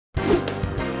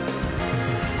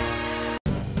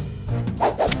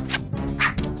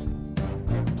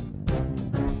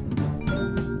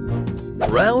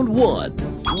Round 1.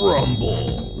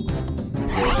 Rumble.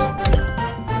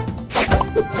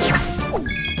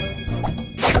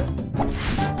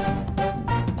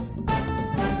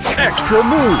 Extra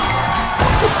move.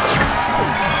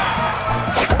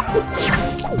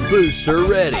 Booster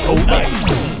ready. Oh, nice.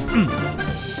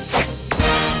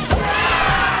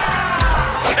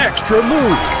 Extra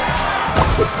move.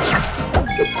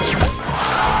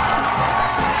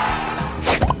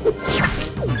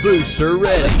 Booster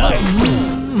ready. Nice.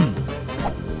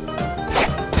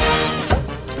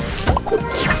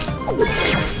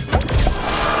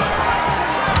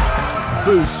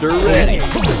 Booster ready.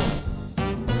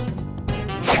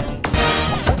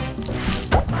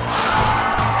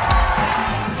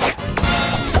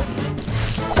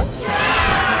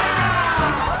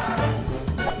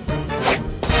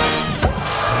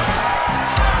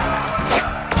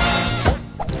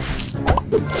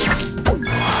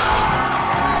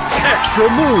 Extra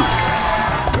move.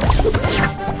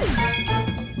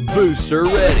 Booster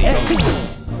ready.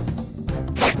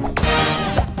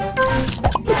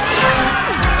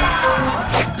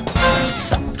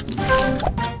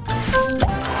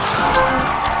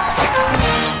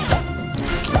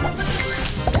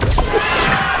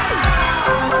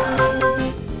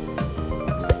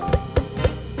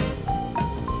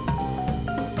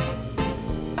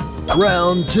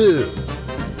 Round 2.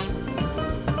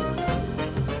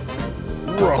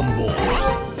 Rumble.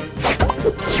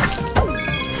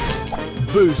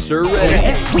 Booster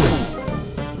ready.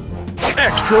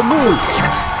 Extra move.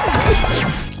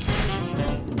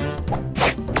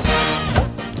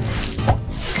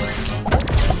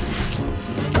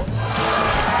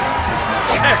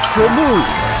 Extra move.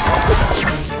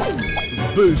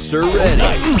 Booster ready.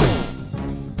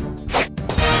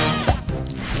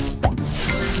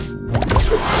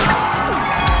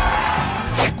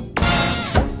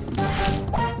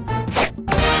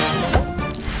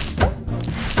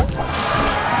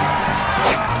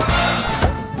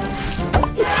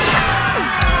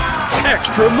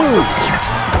 Extra move.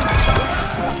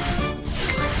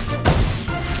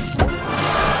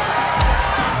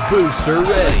 Booster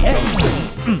ready.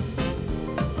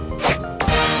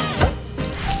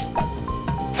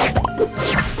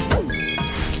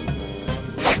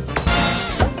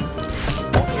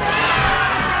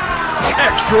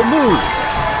 Extra move.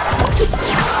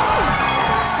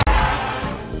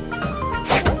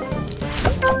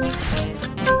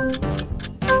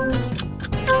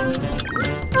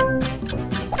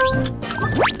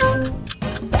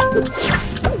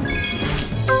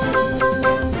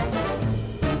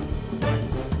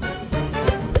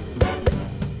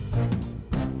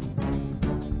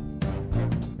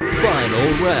 Final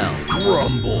round.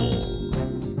 Rumble.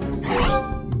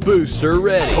 Booster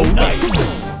ready. Oh, nice.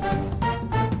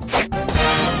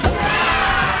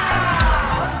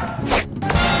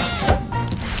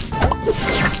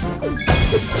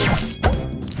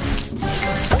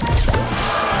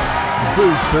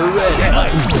 Booster ready.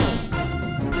 Nice.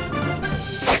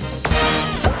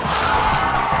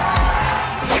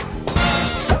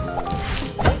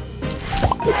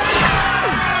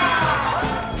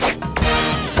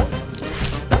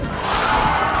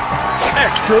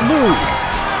 Extra move.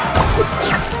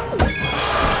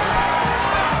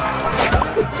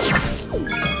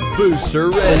 Booster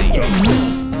ready.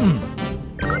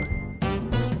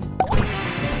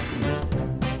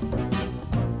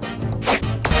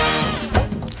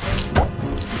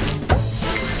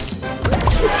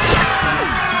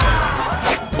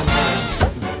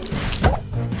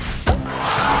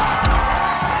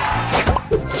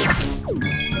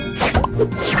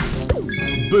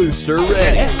 Booster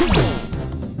ready.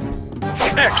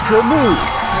 Extra move.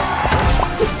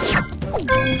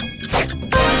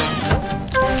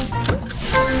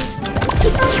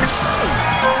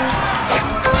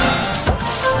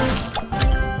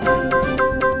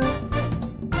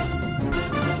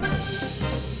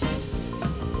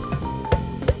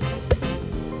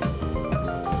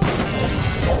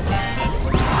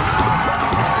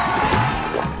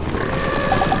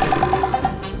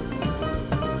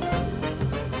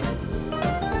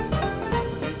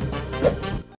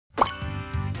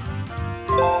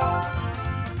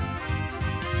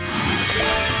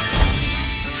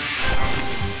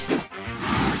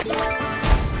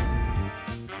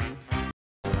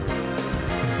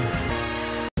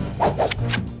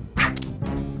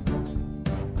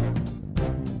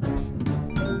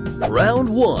 Round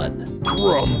 1.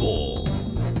 Rumble.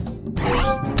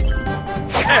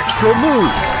 Extra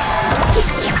move.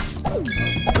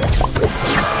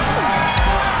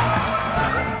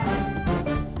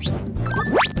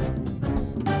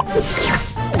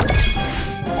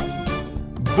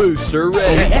 Booster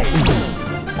ready.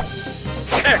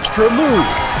 Extra move.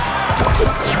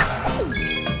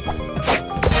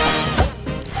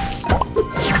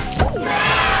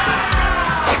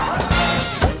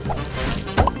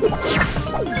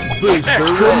 Booster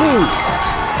extra ready. Move.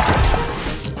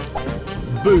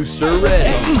 Booster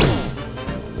ready.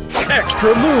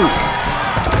 Extra move.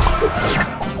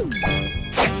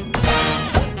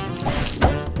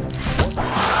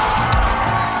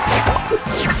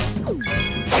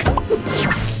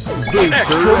 Booster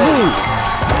extra ready. Move.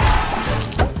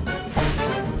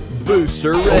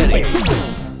 Booster ready.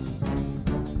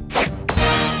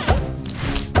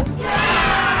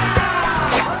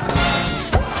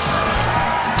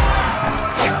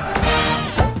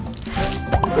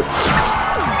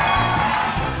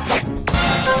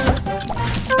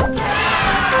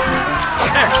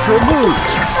 Extra move.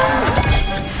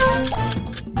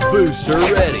 Booster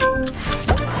ready.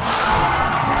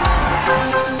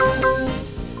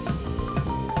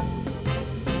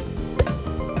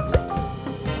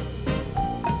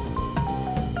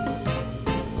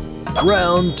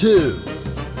 Round 2.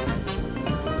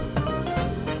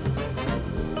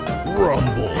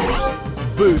 Rumble.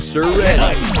 Booster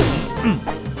ready.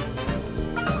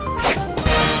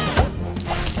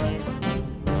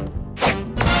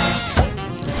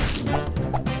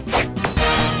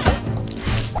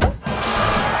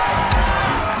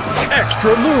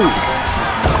 Extra move.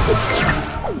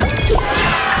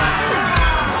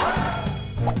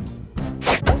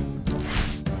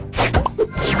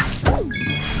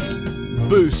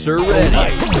 Booster ready.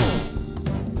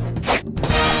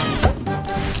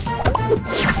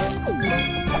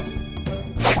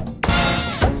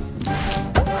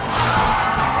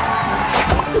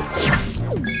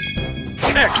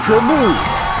 Extra move.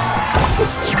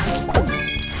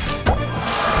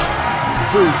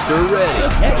 Booster ready.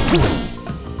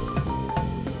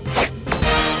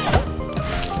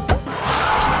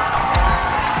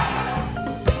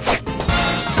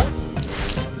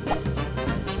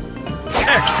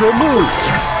 Extra move.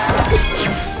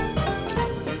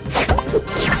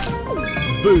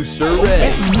 Booster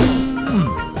ready.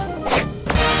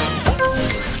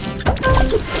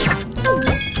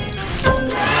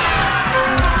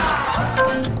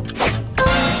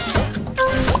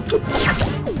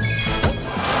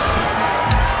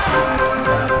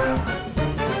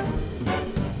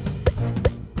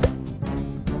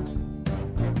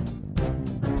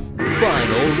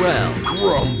 Final round.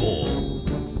 Rumble.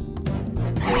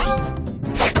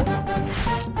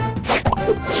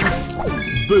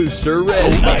 Booster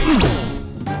ready.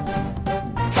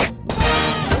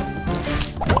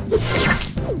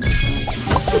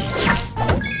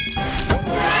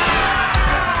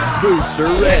 Booster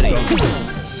ready.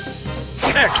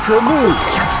 Extra move.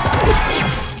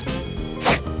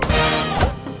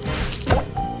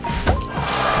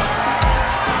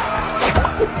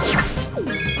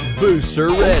 Booster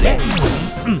ready.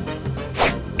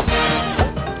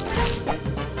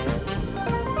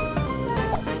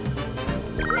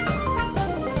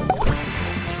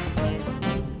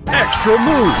 Extra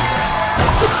move.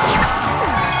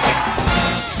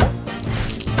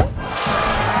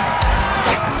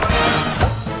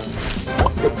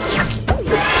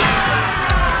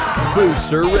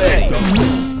 Booster ready.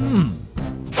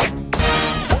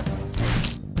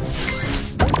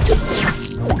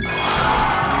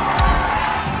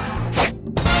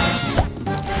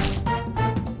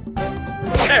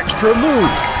 Extra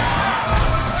move.